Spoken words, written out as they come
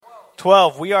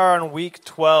12. We are on week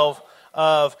 12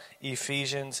 of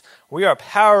Ephesians. We are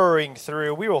powering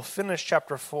through. We will finish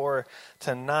chapter 4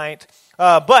 tonight.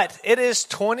 But it is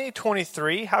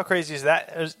 2023. How crazy is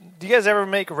that? Do you guys ever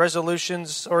make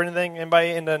resolutions or anything?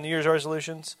 Anybody into New Year's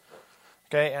resolutions?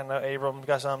 Okay, and Abram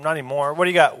got some. Not anymore. What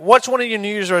do you got? What's one of your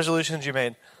New Year's resolutions you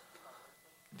made?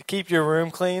 To keep your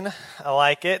room clean. I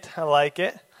like it.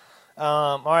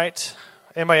 All right.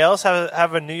 Anybody else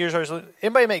have a New Year's resolution?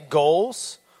 Anybody make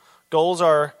goals? Goals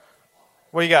are,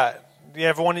 what do you got? Do you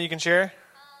have one that you can share?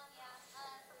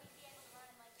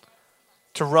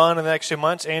 To run in the next 2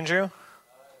 months, Andrew?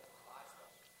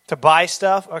 To buy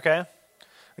stuff? Okay.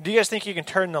 Do you guys think you can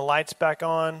turn the lights back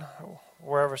on,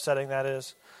 wherever setting that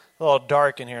is? A little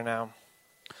dark in here now.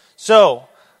 So,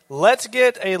 let's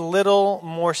get a little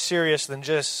more serious than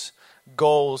just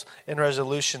goals and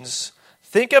resolutions.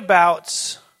 Think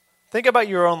about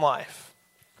your own life.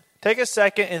 Take a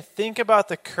second and think about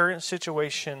the current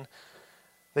situation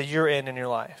that you're in your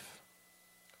life.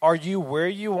 Are you where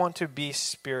you want to be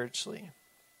spiritually?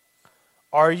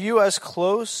 Are you as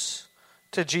close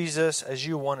to Jesus as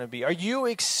you want to be? Are you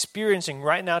experiencing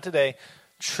right now today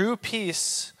true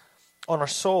peace on a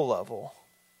soul level?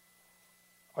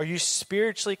 Are you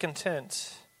spiritually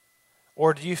content?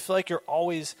 Or do you feel like you're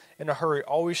always in a hurry,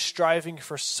 always striving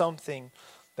for something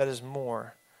that is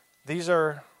more? These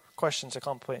are questions to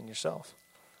contemplate in yourself.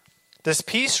 Does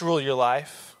peace rule your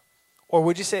life? Or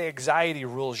would you say anxiety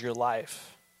rules your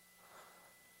life?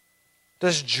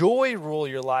 Does joy rule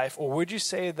your life? Or would you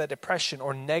say that depression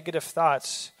or negative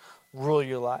thoughts rule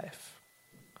your life?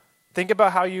 Think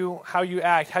about how you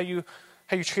act, how you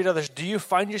treat others. Do you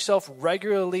find yourself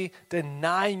regularly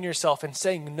denying yourself and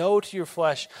saying no to your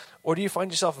flesh? Or do you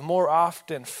find yourself more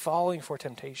often falling for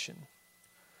temptation?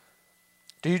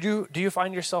 Do you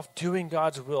find yourself doing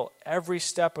God's will every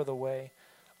step of the way?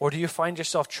 Or do you find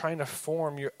yourself trying to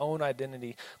form your own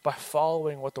identity by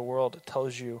following what the world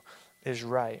tells you is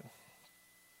right?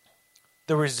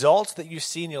 The results that you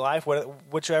see in your life,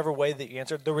 whichever way that you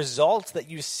answer, the results that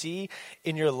you see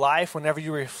in your life whenever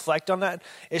you reflect on that,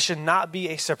 it should not be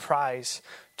a surprise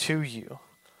to you.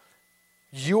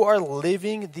 You are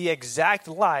living the exact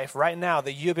life right now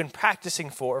that you've been practicing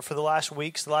for the last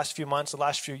weeks, the last few months, the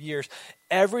last few years.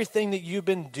 Everything that you've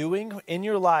been doing in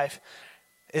your life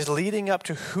is leading up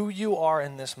to who you are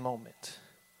in this moment.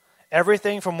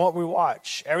 Everything from what we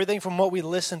watch, everything from what we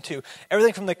listen to,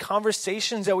 everything from the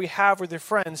conversations that we have with your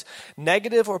friends,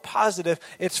 negative or positive,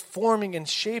 it's forming and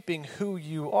shaping who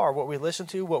you are. What we listen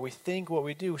to, what we think, what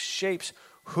we do shapes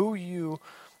who you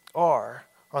are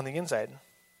on the inside.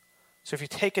 So if you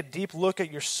take a deep look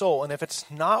at your soul, and if it's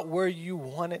not where you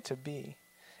want it to be,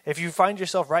 if you find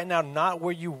yourself right now not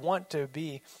where you want to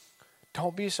be,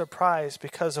 don't be surprised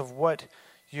because of what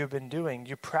you've been doing.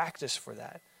 You practice for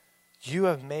that. You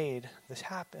have made this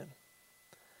happen.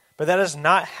 But that does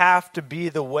not have to be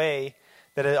the way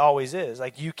that it always is.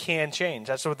 Like, you can change.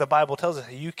 That's what the Bible tells us.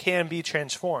 You can be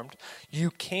transformed.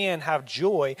 You can have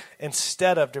joy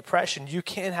instead of depression. You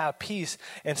can have peace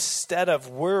instead of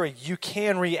worry. You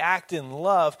can react in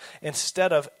love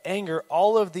instead of anger.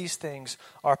 All of these things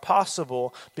are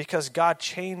possible because God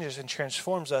changes and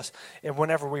transforms us, and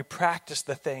whenever we practice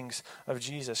the things of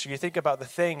Jesus. So you think about the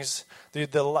things,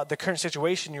 the current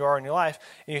situation you are in your life,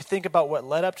 and you think about what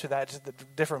led up to that, the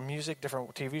different music,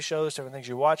 different TV shows, different things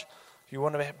you watch. If you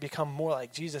want to become more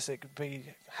like Jesus, it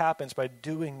happens by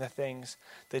doing the things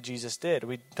that Jesus did.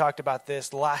 We talked about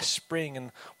this last spring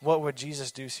in What Would Jesus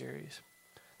Do series.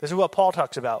 This is what Paul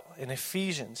talks about in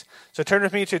Ephesians. So turn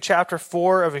with me to chapter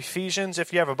 4 of Ephesians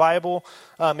if you have a Bible.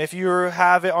 If you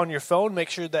have it on your phone, make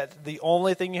sure that the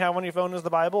only thing you have on your phone is the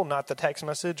Bible, not the text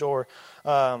message or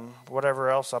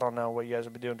whatever else. I don't know what you guys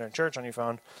will be doing during church on your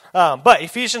phone. But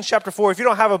Ephesians chapter 4, if you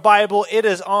don't have a Bible, it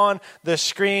is on the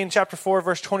screen. Chapter 4,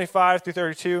 verse 25 through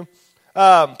 32.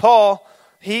 Paul,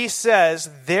 he says,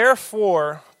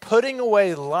 therefore, putting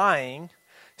away lying,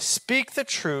 speak the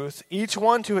truth, each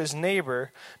one to his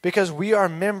neighbor, because we are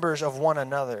members of one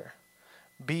another.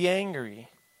 Be angry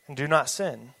and do not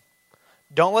sin.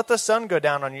 Don't let the sun go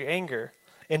down on your anger,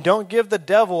 and don't give the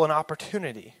devil an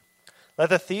opportunity. Let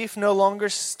the thief no longer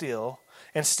steal.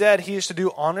 Instead, he is to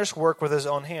do honest work with his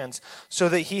own hands, so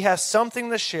that he has something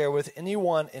to share with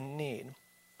anyone in need.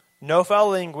 No foul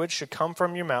language should come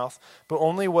from your mouth, but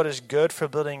only what is good for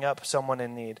building up someone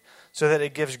in need, so that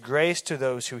it gives grace to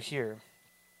those who hear.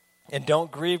 And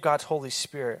don't grieve God's Holy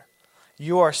Spirit.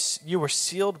 You were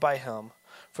sealed by him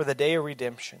for the day of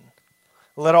redemption.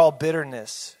 Let all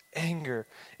bitterness, anger,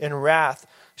 and wrath,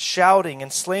 shouting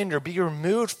and slander be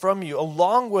removed from you,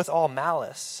 along with all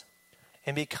malice.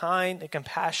 And be kind and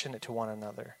compassionate to one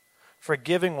another,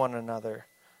 forgiving one another,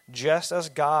 just as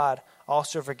God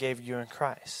also forgave you in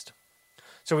Christ.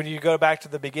 So when you go back to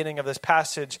the beginning of this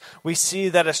passage, we see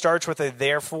that it starts with a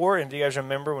therefore. And do you guys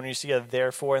remember when you see a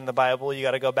therefore in the Bible, you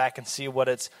got to go back and see what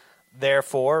it's there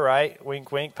for, right?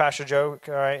 Wink, wink, Pastor Joe,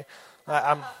 all right?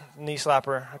 I'm knee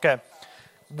slapper. Okay.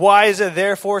 Why is it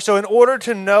there for? So in order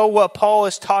to know what Paul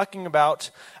is talking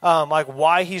about, like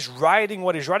why he's writing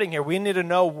what he's writing here, we need to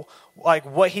know like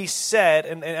what he said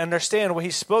and understand what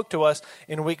he spoke to us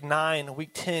in week 9,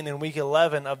 week 10, and week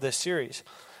 11 of this series.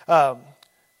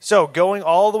 So going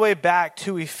all the way back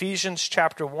to Ephesians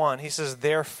chapter 1, he says,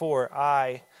 therefore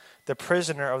I, the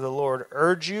prisoner of the Lord,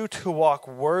 urge you to walk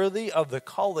worthy of the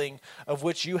calling of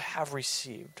which you have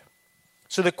received.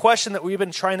 So the question that we've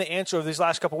been trying to answer over these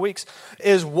last couple of weeks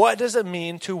is, what does it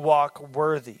mean to walk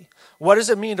worthy? What does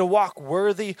it mean to walk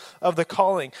worthy of the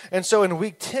calling? And so in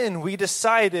week 10, we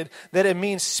decided that it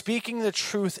means speaking the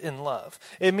truth in love.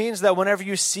 It means that whenever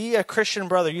you see a Christian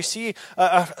brother, you see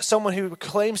someone who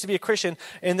claims to be a Christian,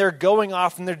 and they're going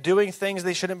off and they're doing things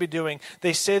they shouldn't be doing.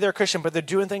 They say they're a Christian, but they're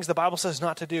doing things the Bible says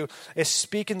not to do. Is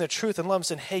speaking the truth in love and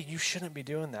saying, hey, you shouldn't be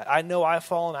doing that. I know I've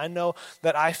fallen. I know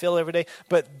that I fail every day,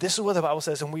 but this is what the Bible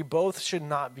says, and we both should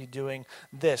not be doing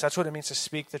this. That's what it means to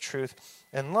speak the truth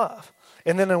in love.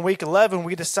 And then in week 11,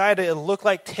 we decided it looked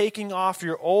like taking off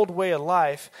your old way of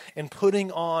life and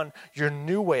putting on your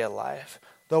new way of life,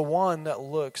 the one that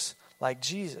looks like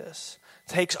Jesus.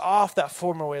 Takes off that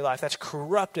former way of life that's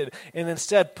corrupted and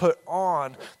instead put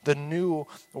on the new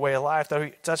way of life.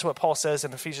 That's what Paul says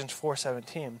in Ephesians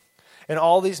 4:17. And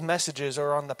all these messages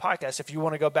are on the podcast. If you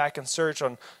want to go back and search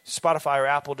on Spotify or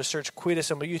Apple to search Queen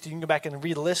Assembly Youth, you can go back and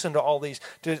re-listen to all these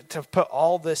to put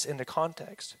all this into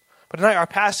context. But tonight, our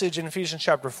passage in Ephesians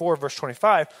chapter 4, verse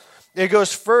 25, it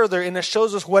goes further and it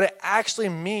shows us what it actually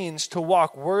means to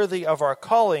walk worthy of our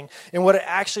calling and what it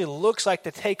actually looks like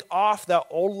to take off that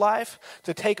old life,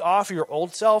 to take off your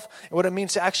old self, and what it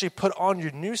means to actually put on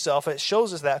your new self. It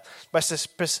shows us that by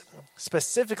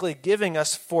specifically giving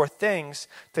us 4 things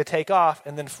to take off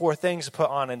and then 4 things to put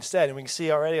on instead. And we can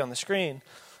see already on the screen,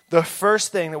 the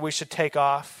first thing that we should take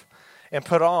off and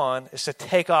put on is to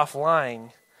take off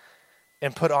lying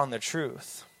and put on the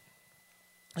truth.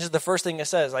 This is the first thing it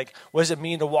says. Like, what does it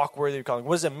mean to walk worthy of calling?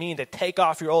 What does it mean to take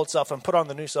off your old self and put on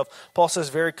the new self? Paul says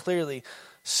very clearly,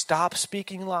 stop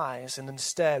speaking lies and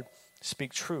instead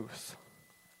speak truth.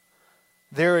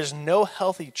 There is no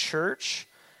healthy church,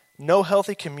 no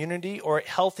healthy community, or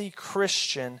healthy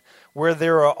Christian where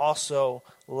there are also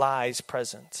lies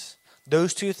present.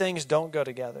 Those 2 things don't go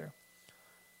together.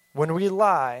 When we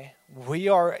lie, we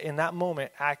are in that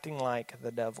moment acting like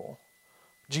the devil.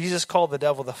 Jesus called the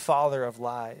devil the father of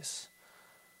lies.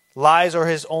 Lies are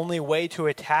his only way to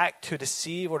attack, to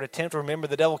deceive, or to tempt. Remember,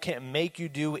 the devil can't make you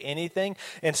do anything.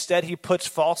 Instead, he puts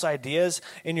false ideas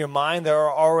in your mind that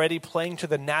are already playing to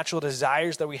the natural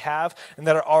desires that we have and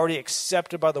that are already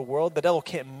accepted by the world. The devil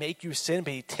can't make you sin,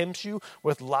 but he tempts you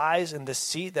with lies and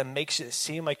deceit that makes it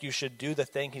seem like you should do the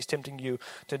thing he's tempting you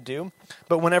to do.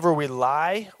 But whenever we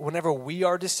lie, whenever we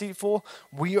are deceitful,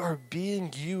 we are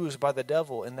being used by the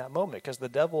devil in that moment, because the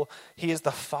devil, he is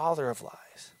the father of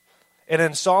lies. And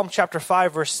in Psalm chapter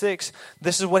 5, verse 6,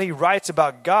 this is what he writes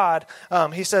about God.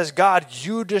 He says, God,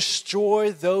 you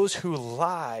destroy those who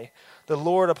lie. The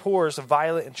Lord abhors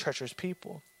violent and treacherous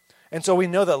people. And so we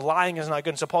know that lying is not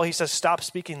good. And so Paul, he says, stop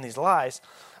speaking these lies.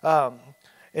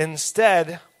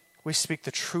 Instead, we speak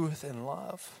the truth in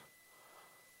love.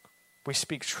 We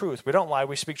speak truth. We don't lie,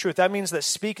 we speak truth. That means that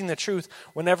speaking the truth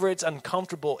whenever it's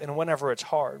uncomfortable and whenever it's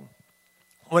hard.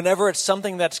 Whenever it's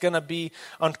something that's going to be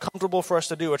uncomfortable for us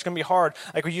to do, it's going to be hard.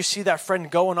 Like when you see that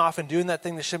friend going off and doing that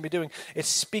thing they shouldn't be doing, it's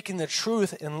speaking the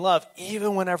truth in love,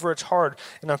 even whenever it's hard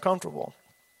and uncomfortable.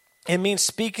 It means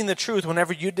speaking the truth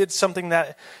whenever you did something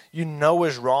that you know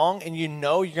is wrong and you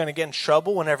know you're going to get in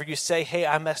trouble whenever you say, hey,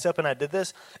 I messed up and I did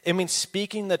this. It means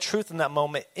speaking the truth in that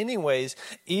moment anyways,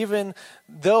 even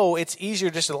though it's easier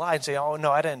just to lie and say, oh,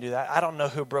 no, I didn't do that. I don't know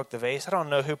who broke the vase. I don't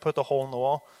know who put the hole in the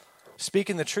wall.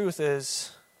 Speaking the truth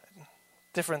is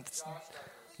different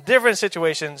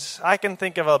situations. I can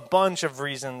think of a bunch of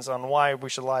reasons on why we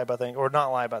should lie about things or not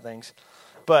lie about things.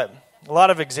 But a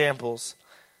lot of examples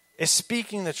is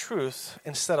speaking the truth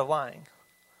instead of lying.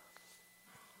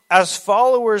 As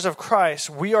followers of Christ,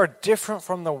 we are different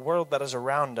from the world that is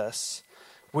around us.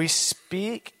 We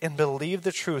speak and believe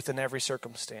the truth in every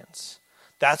circumstance.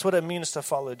 That's what it means to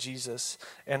follow Jesus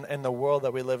in the world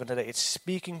that we live in today. It's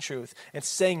speaking truth. It's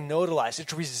saying no to lies.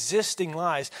 It's resisting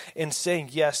lies and saying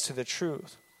yes to the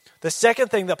truth. The second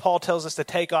thing that Paul tells us to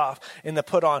take off and to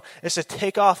put on is to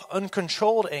take off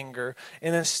uncontrolled anger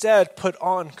and instead put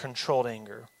on controlled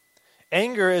anger.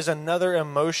 Anger is another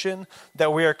emotion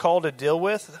that we are called to deal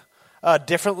with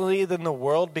differently than the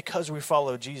world because we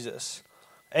follow Jesus.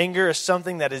 Anger is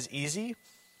something that is easy.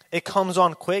 It comes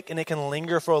on quick and it can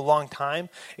linger for a long time.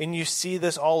 And you see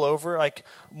this all over. Like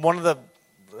one of the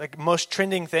most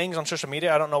trending things on social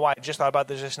media, I don't know why I just thought about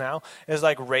this just now, is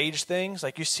like rage things.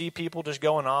 Like you see people just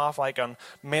going off like on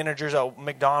managers at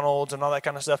McDonald's and all that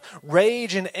kind of stuff.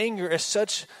 Rage and anger is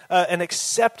such an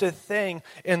accepted thing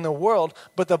in the world,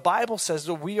 but the Bible says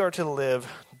that we are to live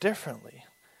differently.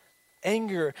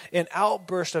 Anger, an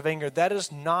outburst of anger, that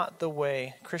is not the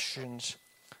way Christians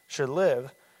should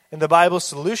live. And the Bible's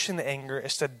solution to anger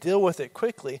is to deal with it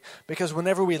quickly, because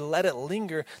whenever we let it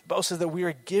linger, the Bible says that we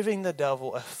are giving the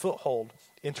devil a foothold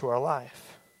into our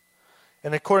life.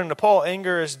 And according to Paul,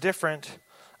 anger is different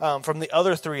from the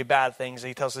other three bad things that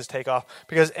he tells us to take off,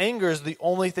 because anger is the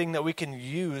only thing that we can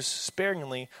use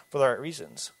sparingly for the right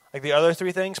reasons. Like the other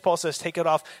three things, Paul says, take it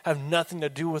off, have nothing to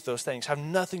do with those things, have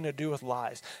nothing to do with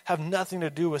lies, have nothing to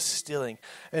do with stealing.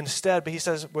 Instead, but he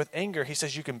says with anger, he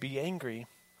says you can be angry,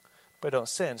 but don't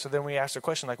sin. So then we ask the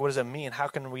question, like, what does it mean? How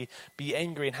can we be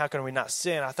angry and how can we not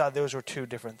sin? I thought those were two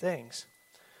different things.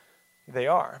 They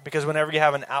are. Because whenever you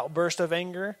have an outburst of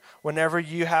anger, whenever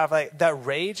you have like that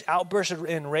rage, outburst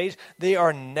in rage, they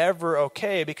are never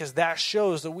okay, because that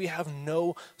shows that we have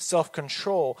no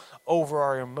self-control over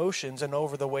our emotions and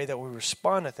over the way that we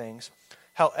respond to things.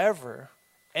 However,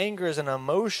 anger is an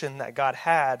emotion that God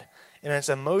had, and it's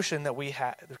an emotion that we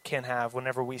can have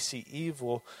whenever we see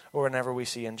evil or whenever we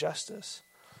see injustice.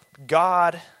 If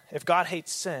God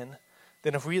hates sin,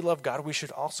 then if we love God, we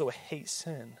should also hate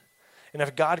sin. And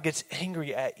if God gets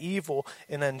angry at evil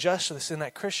and injustice and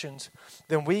at Christians,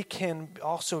 then we can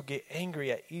also get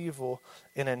angry at evil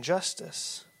and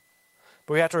injustice.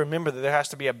 But we have to remember that there has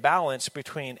to be a balance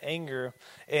between anger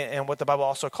and what the Bible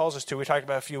also calls us to. We talked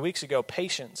about a few weeks ago,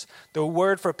 patience. The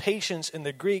word for patience in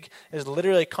the Greek is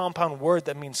literally a compound word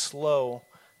that means slow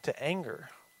to anger.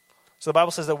 So the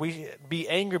Bible says that we be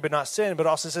angry but not sin, but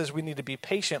also says we need to be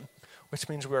patient, which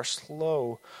means we are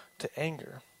slow to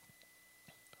anger.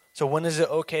 So when is it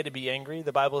okay to be angry?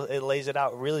 The Bible, it lays it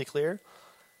out really clear.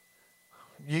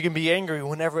 You can be angry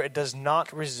whenever it does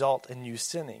not result in you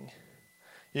sinning.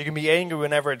 You can be angry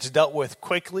whenever it's dealt with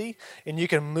quickly, and you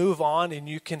can move on and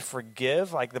you can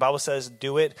forgive. Like the Bible says,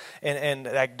 do it, and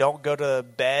like don't go to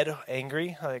bed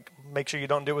angry. Like make sure you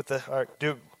don't do it with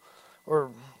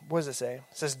or what does it say?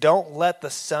 It says don't let the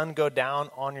sun go down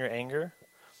on your anger.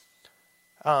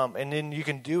 And then you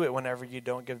can do it whenever you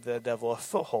don't give the devil a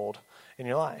foothold in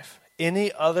your life.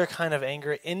 Any other kind of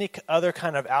anger, any other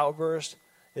kind of outburst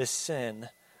is sin,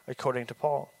 according to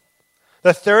Paul.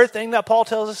 The third thing that Paul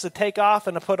tells us to take off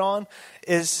and to put on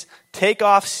is take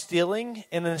off stealing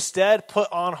and instead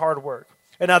put on hard work.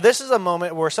 And now this is a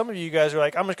moment where some of you guys are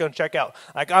like, I'm just going to check out.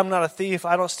 Like, I'm not a thief.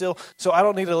 I don't steal. So I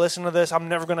don't need to listen to this. I'm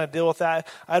never going to deal with that.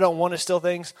 I don't want to steal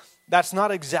things. That's not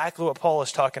exactly what Paul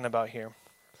is talking about here.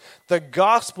 The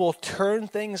gospel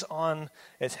turned things on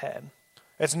its head.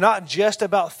 It's not just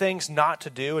about things not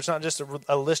to do. It's not just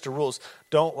a list of rules.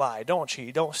 Don't lie, don't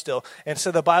cheat, don't steal. And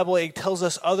so the Bible, it tells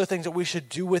us other things that we should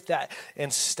do with that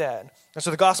instead. And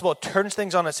so the gospel turns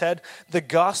things on its head. The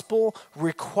gospel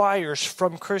requires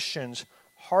from Christians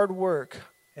hard work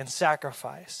and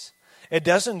sacrifice. It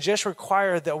doesn't just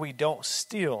require that we don't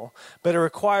steal, but it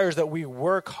requires that we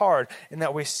work hard and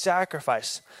that we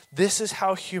sacrifice. This is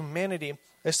how humanity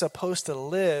is supposed to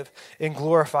live and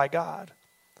glorify God.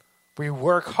 We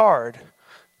work hard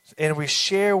and we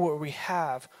share what we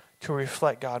have to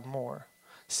reflect God more.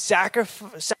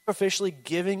 Sacrificially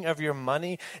giving of your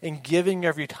money and giving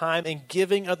of your time and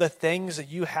giving of the things that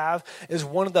you have is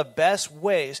one of the best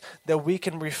ways that we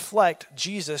can reflect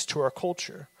Jesus to our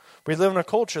culture. We live in a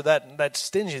culture that's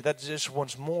stingy, that just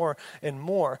wants more and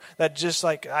more. That just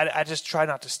like, I just try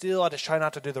not to steal, I just try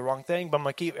not to do the wrong thing, but I'm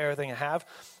going to keep everything I have.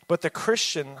 But the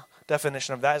Christian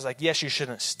definition of that is like, yes, you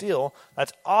shouldn't steal.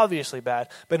 That's obviously bad.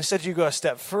 But instead you go a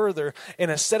step further, and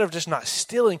instead of just not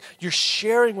stealing, you're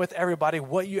sharing with everybody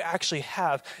what you actually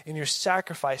have, and you're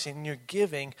sacrificing, and you're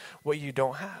giving what you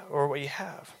don't have, or what you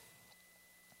have.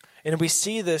 And we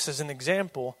see this as an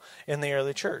example in the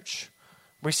early church.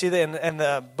 We see that in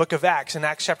the book of Acts, in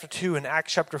Acts chapter 2 and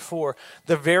Acts chapter 4,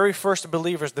 the very first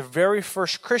believers, the very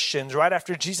first Christians, right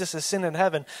after Jesus ascended in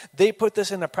heaven, they put this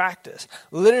into practice.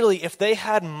 Literally, if they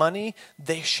had money,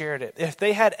 they shared it. If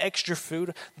they had extra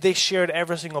food, they shared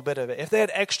every single bit of it. If they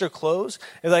had extra clothes,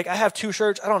 they're like, I have 2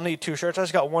 shirts, I don't need 2 shirts, I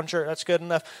just got 1 shirt, that's good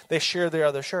enough. They share their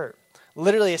other shirt.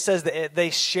 literally it says that they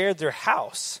shared their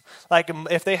house. Like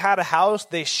if they had a house,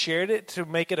 they shared it to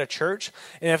make it a church.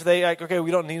 And if they like, okay,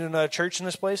 we don't need another church in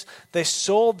this place, they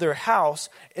sold their house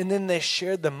and then they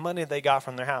shared the money they got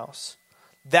from their house.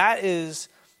 That is,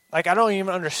 like, I don't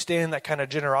even understand that kind of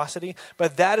generosity,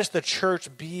 but that is the church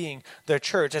being the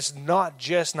church. It's not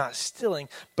just not stealing,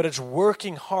 but it's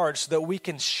working hard so that we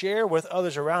can share with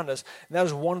others around us. And that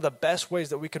is one of the best ways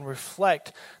that we can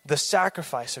reflect the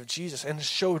sacrifice of Jesus and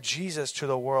show Jesus to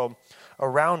the world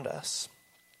around us.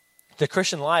 The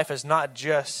Christian life is not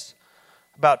just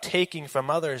about taking from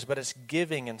others, but it's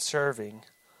giving and serving.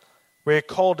 We're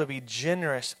called to be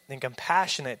generous and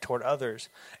compassionate toward others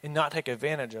and not take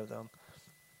advantage of them.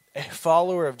 A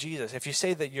follower of Jesus, if you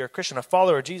say that you're a Christian, a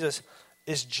follower of Jesus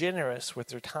is generous with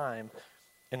their time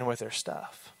and with their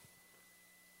stuff.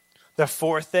 The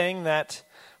fourth thing that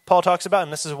Paul talks about,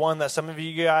 and this is one that some of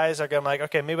you guys are going to be like,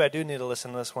 okay, maybe I do need to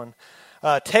listen to this one.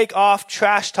 Take off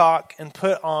trash talk and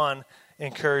put on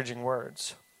encouraging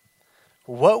words.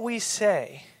 What we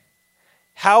say,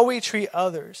 how we treat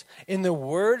others, and the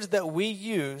words that we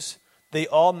use, they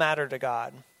all matter to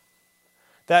God.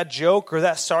 That joke or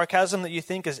that sarcasm that you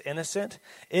think is innocent,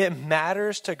 it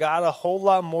matters to God a whole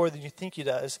lot more than you think He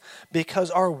does,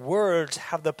 because our words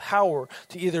have the power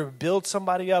to either build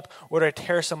somebody up or to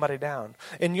tear somebody down.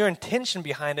 And your intention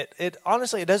behind it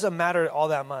honestly, it doesn't matter all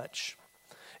that much.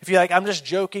 If you're like, I'm just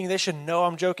joking, they should know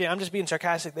I'm joking. I'm just being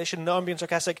sarcastic, they should know I'm being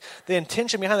sarcastic. The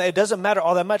intention behind that, it doesn't matter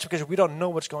all that much because we don't know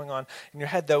what's going on in your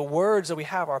head. The words that we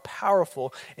have are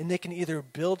powerful, and they can either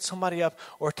build somebody up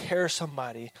or tear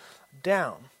somebody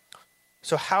down.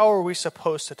 So how are we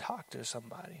supposed to talk to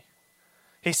somebody?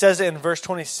 He says it in verse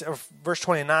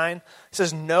 29. It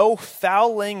says, no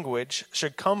foul language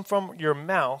should come from your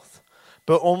mouth,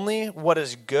 but only what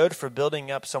is good for building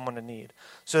up someone in need,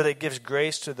 so that it gives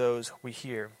grace to those we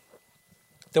hear.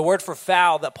 The word for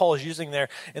foul that Paul is using there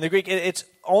in the Greek, it's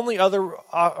only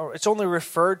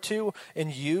referred to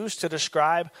and used to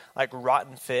describe like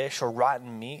rotten fish or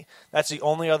rotten meat. That's the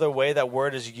only other way that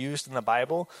word is used in the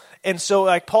Bible. And so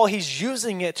like Paul, he's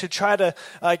using it to try to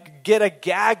get a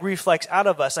gag reflex out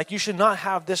of us. Like you should not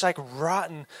have this like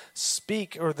rotten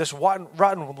speak or this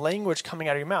rotten language coming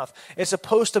out of your mouth. It's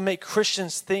supposed to make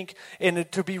Christians think and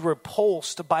to be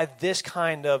repulsed by this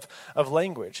kind of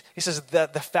language. He says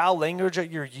that the foul language that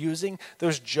you're using,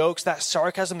 those jokes, that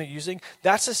sarcasm you're using,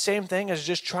 that's the same thing as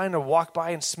just trying to walk by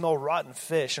and smell rotten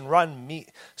fish and rotten meat,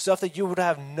 stuff that you would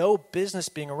have no business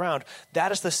being around.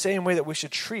 That is the same way that we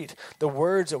should treat the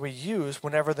words that we use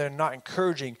whenever they're not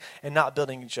encouraging and not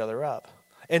building each other up.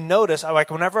 And notice,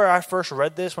 whenever I first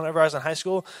read this, whenever I was in high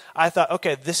school, I thought,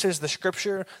 okay, this is the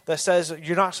scripture that says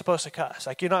you're not supposed to cuss.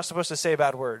 Like, you're not supposed to say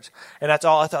bad words. And that's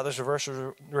all I thought this verse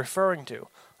was referring to.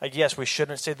 Like, yes, we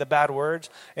shouldn't say the bad words.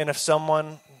 And if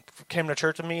someone came to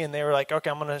church with me and they were like, okay,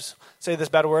 I'm going to say this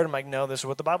bad word, I'm like, no, this is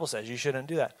what the Bible says. You shouldn't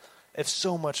do that. It's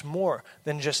so much more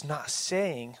than just not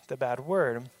saying the bad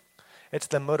word. It's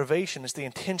the motivation, it's the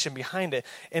intention behind it.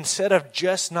 Instead of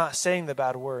just not saying the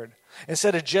bad word,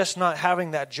 instead of just not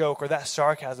having that joke or that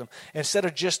sarcasm, instead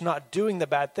of just not doing the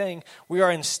bad thing, we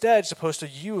are instead supposed to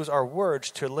use our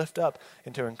words to lift up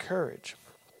and to encourage.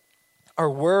 Our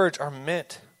words are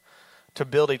meant to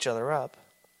build each other up.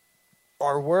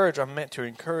 Our words are meant to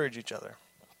encourage each other.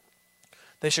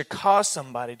 They should cause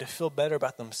somebody to feel better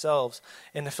about themselves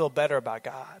and to feel better about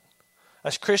God.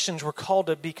 As Christians, we're called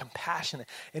to be compassionate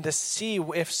and to see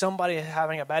if somebody is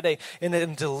having a bad day and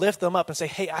then to lift them up and say,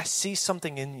 hey, I see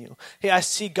something in you. Hey, I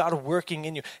see God working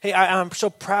in you. Hey, I'm so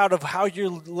proud of how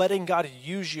you're letting God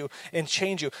use you and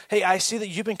change you. Hey, I see that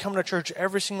you've been coming to church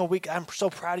every single week. I'm so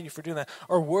proud of you for doing that.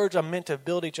 Our words are meant to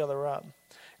build each other up,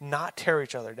 not tear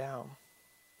each other down.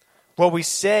 What we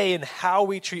say and how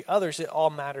we treat others, it all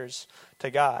matters to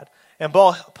God. And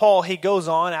Paul, he goes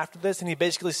on after this and he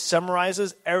basically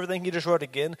summarizes everything he just wrote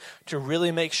again to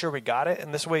really make sure we got it.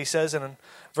 And this is what he says in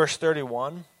verse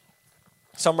 31,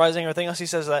 summarizing everything else, he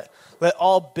says that let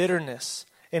all bitterness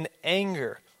and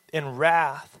anger and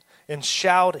wrath and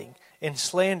shouting and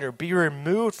slander be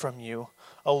removed from you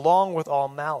along with all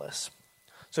malice.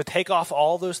 So take off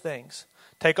all those things.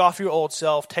 Take off your old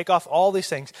self, take off all these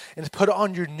things, and put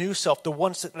on your new self, the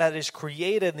one that is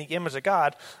created in the image of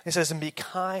God. It says, and be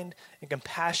kind and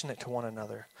compassionate to one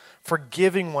another,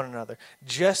 forgiving one another,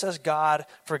 just as God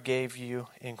forgave you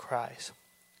in Christ.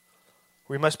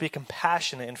 We must be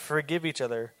compassionate and forgive each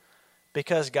other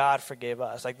because God forgave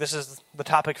us. Like, this is the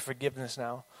topic of forgiveness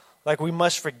now. Like, we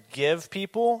must forgive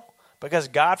people because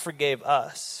God forgave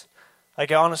us.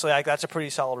 Like, honestly, like, that's a pretty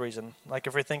solid reason. Like,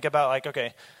 if we think about, like,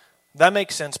 okay, that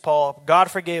makes sense, Paul. God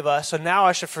forgave us, so now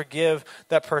I should forgive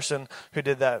that person who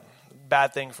did that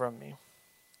bad thing from me.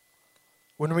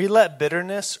 When we let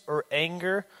bitterness or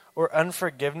anger or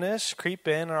unforgiveness creep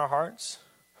in our hearts,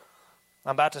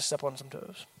 I'm about to step on some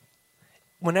toes.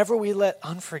 Whenever we let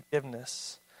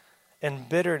unforgiveness and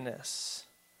bitterness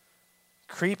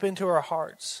creep into our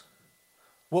hearts,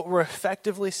 what we're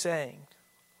effectively saying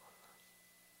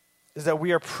is that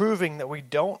we are proving that we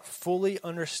don't fully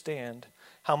understand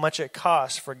how much it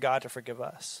costs for God to forgive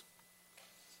us.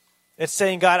 It's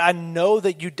saying, God, I know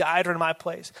that you died in my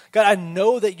place. God, I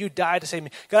know that you died to save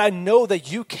me. God, I know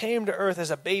that you came to earth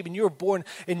as a baby and you were born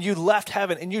and you left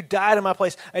heaven and you died in my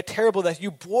place. A terrible death.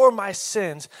 You bore my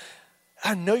sins.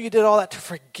 I know you did all that to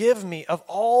forgive me of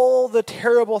all the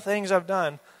terrible things I've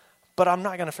done, but I'm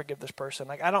not going to forgive this person.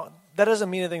 That doesn't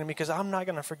mean anything to me because I'm not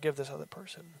going to forgive this other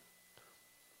person.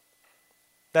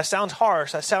 That sounds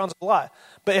harsh. That sounds a lot.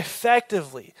 But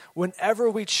effectively, whenever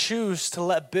we choose to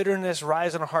let bitterness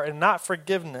rise in our heart and not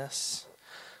forgiveness,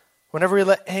 whenever we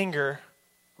let anger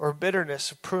or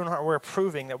bitterness prune our heart, we're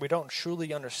proving that we don't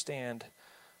truly understand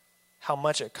how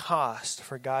much it costs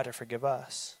for God to forgive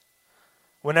us.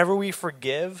 Whenever we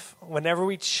forgive, whenever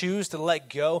we choose to let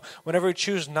go, whenever we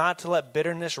choose not to let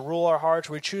bitterness rule our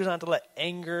hearts, we choose not to let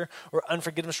anger or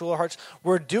unforgiveness rule our hearts,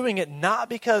 we're doing it not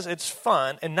because it's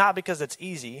fun and not because it's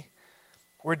easy.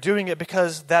 We're doing it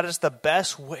because that is the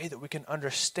best way that we can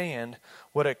understand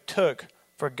what it took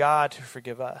for God to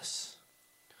forgive us.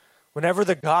 Whenever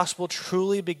the gospel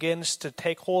truly begins to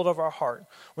take hold of our heart,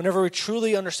 whenever we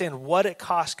truly understand what it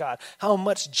cost God, how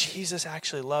much Jesus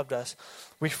actually loved us,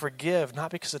 we forgive,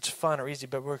 not because it's fun or easy,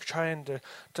 but we're trying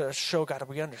to show God that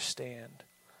we understand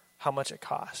how much it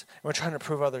costs. And we're trying to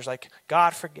prove others, like,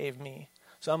 God forgave me,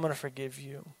 so I'm going to forgive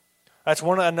you. That's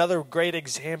another great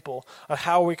example of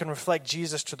how we can reflect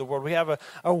Jesus to the world. We have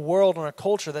a world and a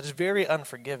culture that's very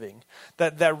unforgiving.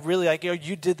 That really, like,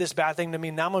 you did this bad thing to me,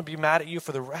 now I'm going to be mad at you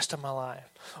for the rest of my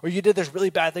life. Or you did this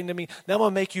really bad thing to me, now I'm going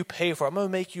to make you pay for it. I'm going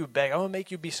to make you beg. I'm going to make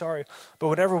you be sorry. But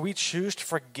whenever we choose to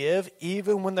forgive,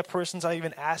 even when the person's not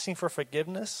even asking for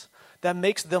forgiveness, that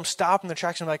makes them stop in their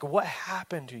tracks and be like, what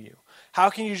happened to you?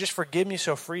 How can you just forgive me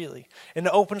so freely? And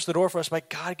it opens the door for us, like,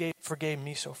 God forgave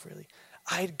me so freely.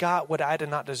 I got what I did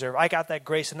not deserve. I got that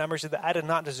grace and that mercy that I did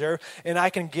not deserve, and I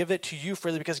can give it to you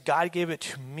freely because God gave it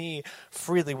to me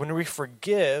freely. When we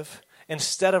forgive,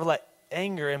 instead of let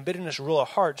anger and bitterness rule our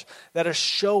hearts, that is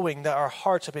showing that our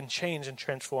hearts have been changed and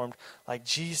transformed like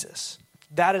Jesus.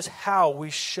 That is how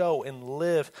we show and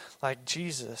live like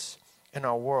Jesus in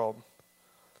our world.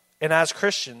 And as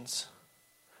Christians,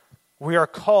 we are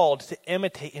called to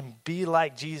imitate and be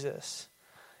like Jesus.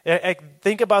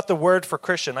 Think about the word for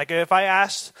Christian. Like, if I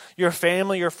asked your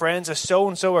family, your friends, is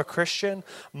so-and-so a Christian?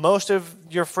 Most of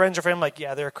your friends or family like,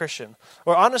 yeah, they're a Christian.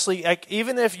 Or honestly, like,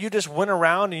 even if you just went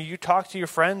around and you talked to your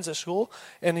friends at school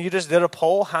and you just did a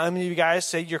poll, how many of you guys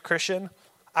say you're Christian?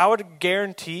 I would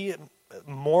guarantee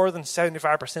more than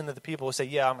 75% of the people would say,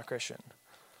 yeah, I'm a Christian.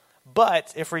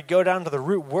 But if we go down to the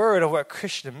root word of what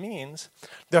Christian means,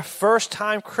 the first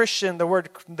time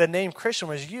the name Christian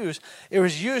was used, it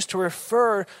was used to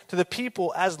refer to the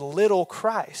people as little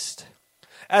Christ,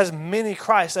 as mini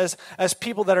Christ, as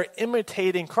people that are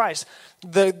imitating Christ.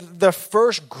 The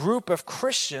first group of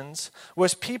Christians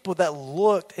was people that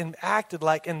looked and acted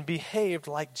like and behaved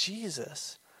like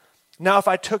Jesus. Now, if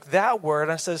I took that word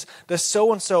and I says, the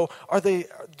so-and-so,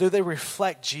 do they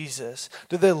reflect Jesus?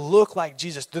 Do they look like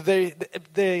Jesus? Do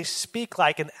they speak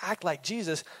like and act like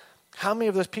Jesus? How many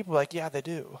of those people are like, yeah, they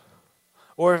do?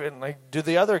 Or do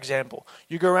the other example.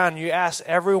 You go around and you ask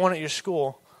everyone at your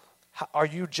school, are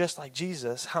you just like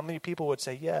Jesus? How many people would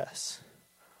say yes?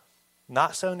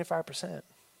 Not 75%.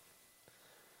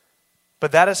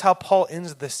 But that is how Paul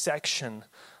ends this section.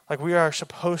 Like, we are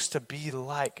supposed to be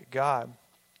like God.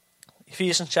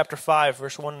 Ephesians chapter 5,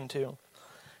 verse 1 and 2. It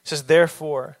says,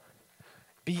 therefore,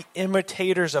 be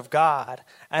imitators of God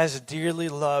as dearly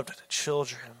loved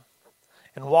children,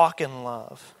 and walk in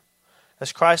love,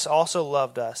 as Christ also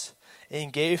loved us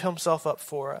and gave himself up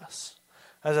for us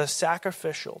as a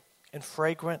sacrificial and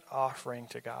fragrant offering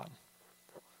to God.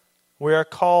 We are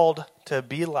called to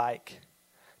be like,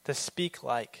 to speak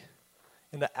like,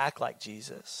 and to act like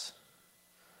Jesus.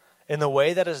 And the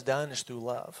way that is done is through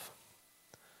love.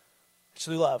 It's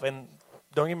through love. And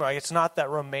don't get me wrong, it's not that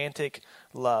romantic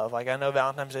love. Like, I know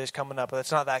Valentine's Day is coming up, but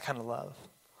it's not that kind of love.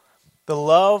 The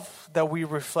love that we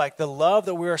reflect, the love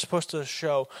that we are supposed to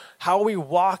show, how we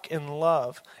walk in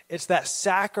love, it's that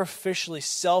sacrificially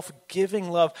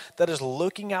self-giving love that is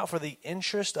looking out for the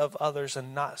interest of others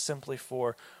and not simply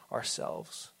for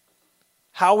ourselves.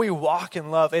 How we walk in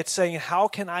love, it's saying, how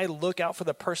can I look out for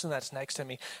the person that's next to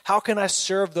me? How can I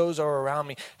serve those who are around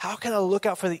me? How can I look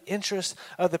out for the interests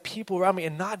of the people around me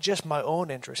and not just my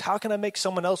own interests? How can I make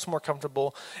someone else more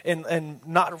comfortable and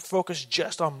not focus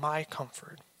just on my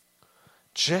comfort?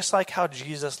 Just like how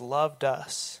Jesus loved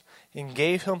us and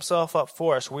gave himself up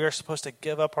for us, we are supposed to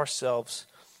give up ourselves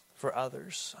for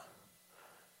others.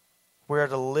 We are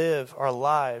to live our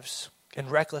lives in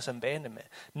reckless abandonment.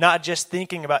 Not just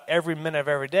thinking about every minute of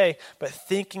every day, but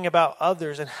thinking about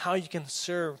others and how you can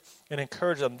serve and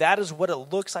encourage them. That is what it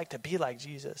looks like to be like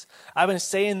Jesus. I've been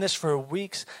saying this for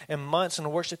weeks and months, and the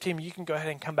worship team, you can go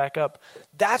ahead and come back up.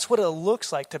 That's what it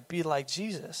looks like to be like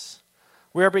Jesus.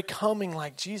 We are becoming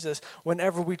like Jesus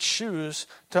whenever we choose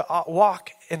to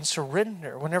walk in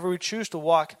surrender, whenever we choose to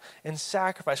walk in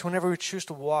sacrifice, whenever we choose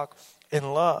to walk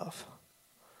in love.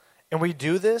 And we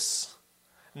do this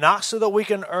not so that we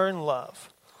can earn love.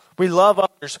 We love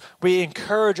others. We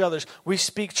encourage others. We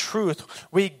speak truth.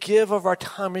 We give of our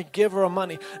time. We give of our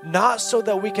money. Not so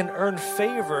that we can earn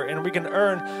favor and we can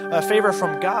earn a favor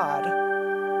from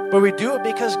God. But we do it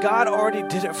because God already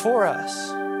did it for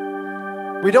us.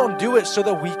 We don't do it so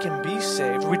that we can be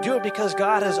saved. We do it because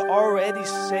God has already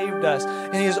saved us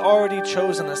and he has already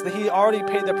chosen us. That he already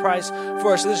paid the price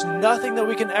for us. So there's nothing that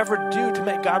we can ever do to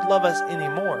make God love us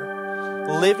anymore.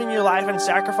 Living your life in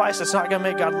sacrifice, that's not going to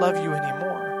make God love you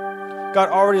anymore. God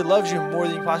already loves you more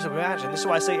than you can possibly imagine. This is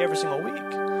why I say every single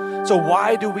week. So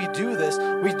why do we do this?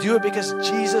 We do it because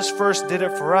Jesus first did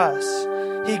it for us.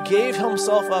 He gave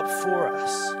himself up for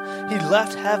us. He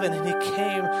left heaven and he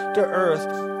came to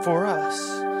earth for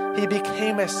us. He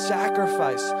became a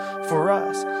sacrifice for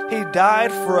us. He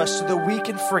died for us so that we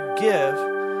can forgive,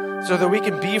 so that we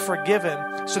can be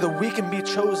forgiven, so that we can be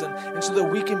chosen, and so that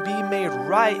we can be made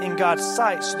right in God's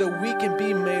sight, so that we can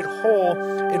be made whole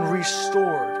and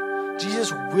restored.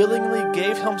 Jesus willingly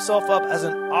gave himself up as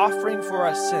an offering for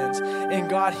our sins, and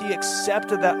God, he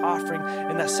accepted that offering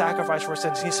and that sacrifice for our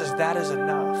sins. He says, that is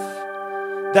enough.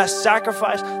 That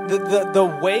sacrifice,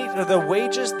 the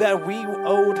wages that we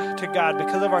owed to God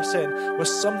because of our sin was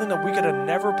something that we could have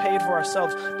never paid for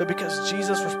ourselves. But because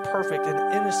Jesus was perfect and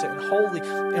innocent and holy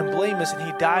and blameless and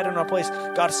he died in our place,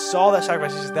 God saw that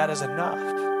sacrifice. He says, that is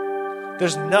enough.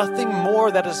 There's nothing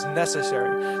more that is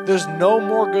necessary. There's no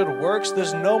more good works.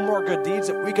 There's no more good deeds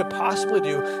that we could possibly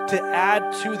do to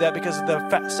add to that because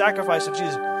the sacrifice of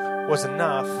Jesus was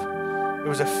enough. It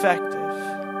was effective.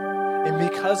 And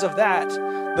because of that,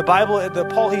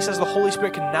 Paul, he says the Holy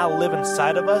Spirit can now live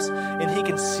inside of us and he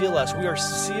can seal us. We are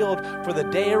sealed for the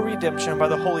day of redemption by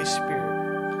the Holy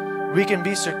Spirit. We can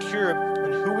be secure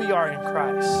in who we are in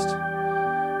Christ.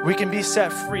 We can be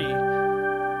set free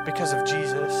because of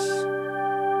Jesus.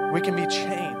 We can be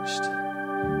changed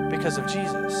because of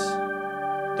Jesus.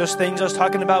 Those things I was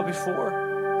talking about before.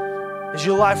 Is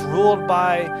your life ruled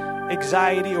by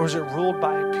anxiety, or is it ruled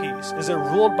by peace? Is it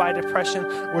ruled by depression,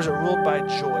 or is it ruled by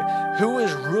joy? Who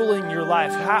is ruling your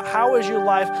life? How is your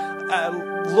life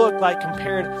look like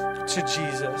compared to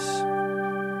Jesus?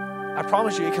 I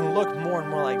promise you, it can look more and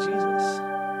more like Jesus.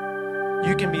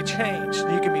 You can be changed.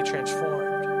 You can be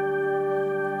transformed.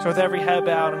 So with every head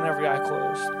bowed and every eye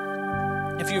closed,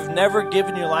 if you've never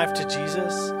given your life to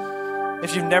Jesus,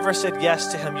 if you've never said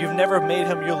yes to him, you've never made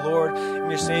him your Lord and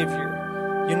your Savior,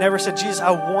 you never said, Jesus, I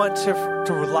want to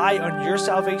rely on your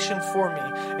salvation for me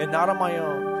and not on my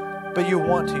own. But you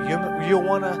want to. You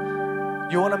want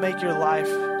to make your life,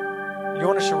 you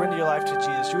want to surrender your life to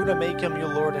Jesus. You want to make him your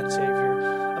Lord and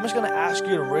Savior. I'm just going to ask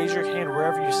you to raise your hand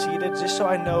wherever you're seated, just so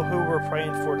I know who we're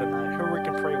praying for tonight, who we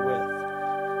can pray with.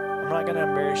 I'm not going to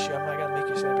embarrass you. I'm not going to make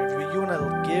you stand up. If you want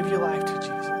to give your life to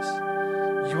Jesus,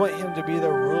 you want him to be the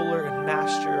ruler and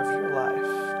master of your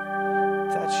life.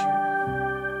 If that's you.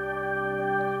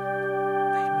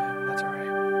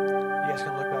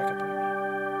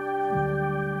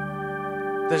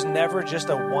 There's never just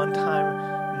a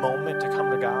one-time moment to come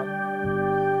to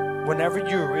God. Whenever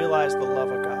you realize the love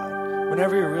of God,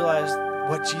 whenever you realize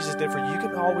what Jesus did for you, you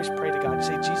can always pray to God. You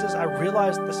say, Jesus, I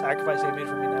realize the sacrifice they made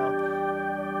for me now,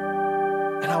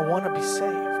 and I want to be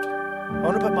saved. I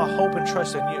want to put my hope and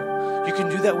trust in you. You can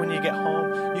do that when you get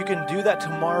home. You can do that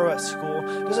tomorrow at school.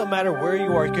 It doesn't matter where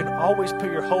you are. You can always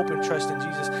put your hope and trust in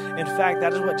Jesus. In fact,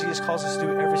 that is what Jesus calls us to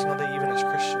do every single day, even as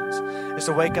Christians. Is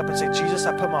to wake up and say, Jesus,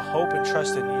 I put my hope and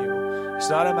trust in you. It's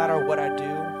not a matter of what I do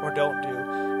or don't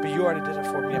do, but you already did it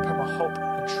for me. I put my hope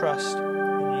and trust in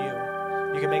you.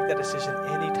 You can make that decision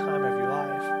any time of your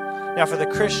life. Now, for the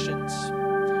Christians,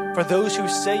 for those who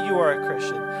say you are a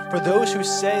Christian, for those who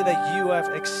say that you have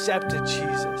accepted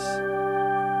Jesus,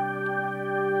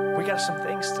 we got some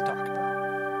things to talk about.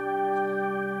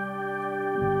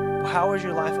 how is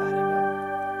your life adding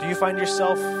up? Do you find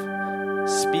yourself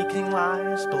speaking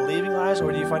lies, believing lies,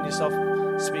 or do you find yourself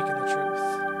speaking the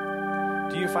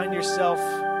truth? Do you find yourself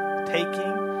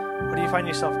taking, or do you find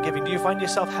yourself giving? Do you find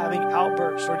yourself having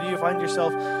outbursts, or do you find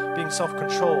yourself being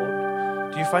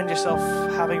self-controlled? Do you find yourself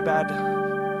having bad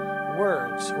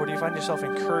words, or do you find yourself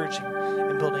encouraging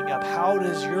and building up? How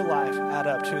does your life add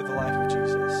up to the life of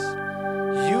Jesus?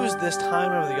 Use this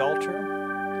time of the altar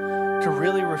to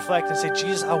really reflect and say,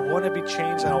 Jesus, I want to be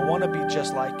changed and I want to be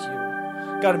just like you.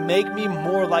 God, make me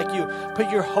more like you.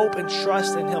 Put your hope and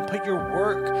trust in him. Put your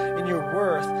work and your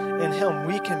worth in him.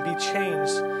 We can be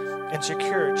changed and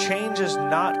secure. Change is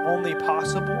not only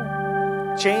possible.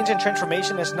 Change and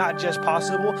transformation is not just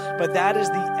possible, but that is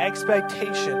the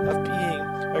expectation of being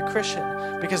a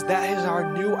Christian, because that is our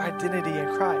new identity in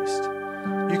Christ.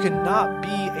 You cannot be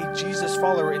a Jesus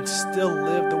follower and still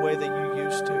live the way that you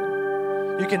used to.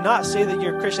 You cannot say that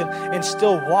you're a Christian and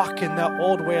still walk in that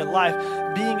old way of life.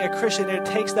 Being a Christian, it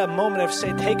takes that moment of,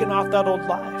 say, taking off that old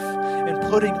life and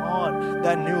putting on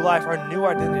that new life, our new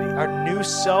identity, our new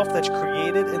self that's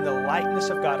created in the likeness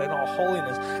of God, in all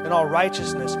holiness and all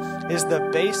righteousness, is the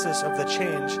basis of the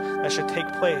change that should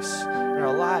take place in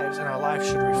our lives, and our lives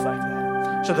should reflect that.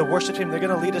 So the worship team, they're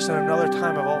going to lead us in another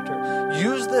time of altar.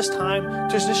 Use this time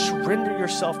to just surrender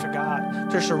yourself to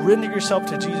God, to surrender yourself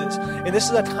to Jesus. And this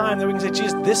is a time that we can say,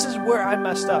 Jesus, this is where I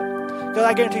messed up. Because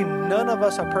I guarantee none of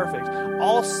us are perfect.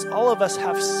 All of us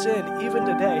have sin, even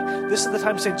today. This is the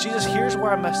time to say, Jesus, here's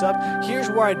where I messed up. Here's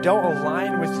where I don't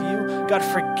align with you. God,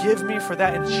 forgive me for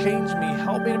that and change me.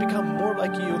 Help me to become more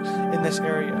like you in this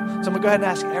area. So I'm going to go ahead and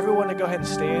ask everyone to go ahead and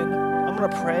stand. I'm going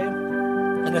to pray.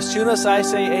 And as soon as I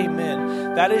say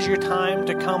amen, that is your time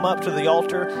to come up to the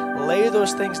altar, lay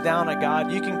those things down at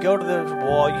God. You can go to the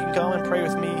wall. You can come and pray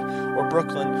with me or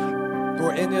Brooklyn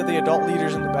or any of the adult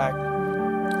leaders in the back.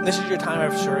 This is your time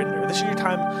of surrender. This is your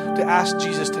time to ask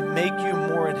Jesus to make you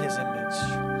more in his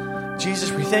image.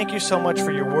 Jesus, we thank you so much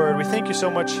for your word. We thank you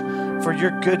so much for your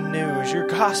good news, your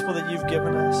gospel that you've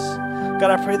given us.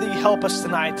 God, I pray that you help us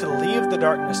tonight to leave the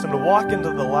darkness and to walk into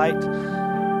the light.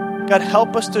 God,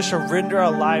 help us to surrender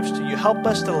our lives to you. Help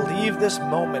us to leave this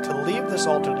moment, to leave this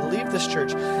altar, to leave this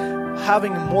church,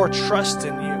 having more trust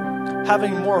in you,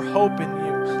 having more hope in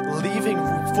you, leaving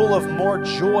full of more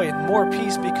joy and more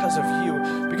peace because of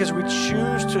you, because we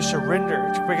choose to surrender,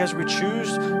 because we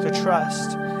choose to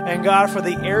trust. And God, for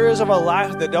the areas of our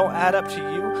life that don't add up to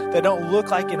you, that don't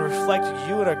look like and reflect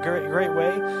you in a great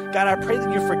way, God, I pray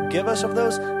that you forgive us of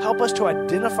those. Help us to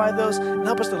identify those and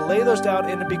help us to lay those down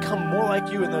and to become more like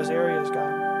you in those areas,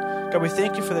 God. God, we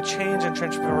thank you for the change and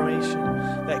transformation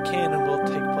that can and will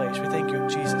take place. We thank you in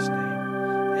Jesus' name.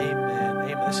 Amen.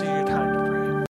 Amen. This is your time to pray.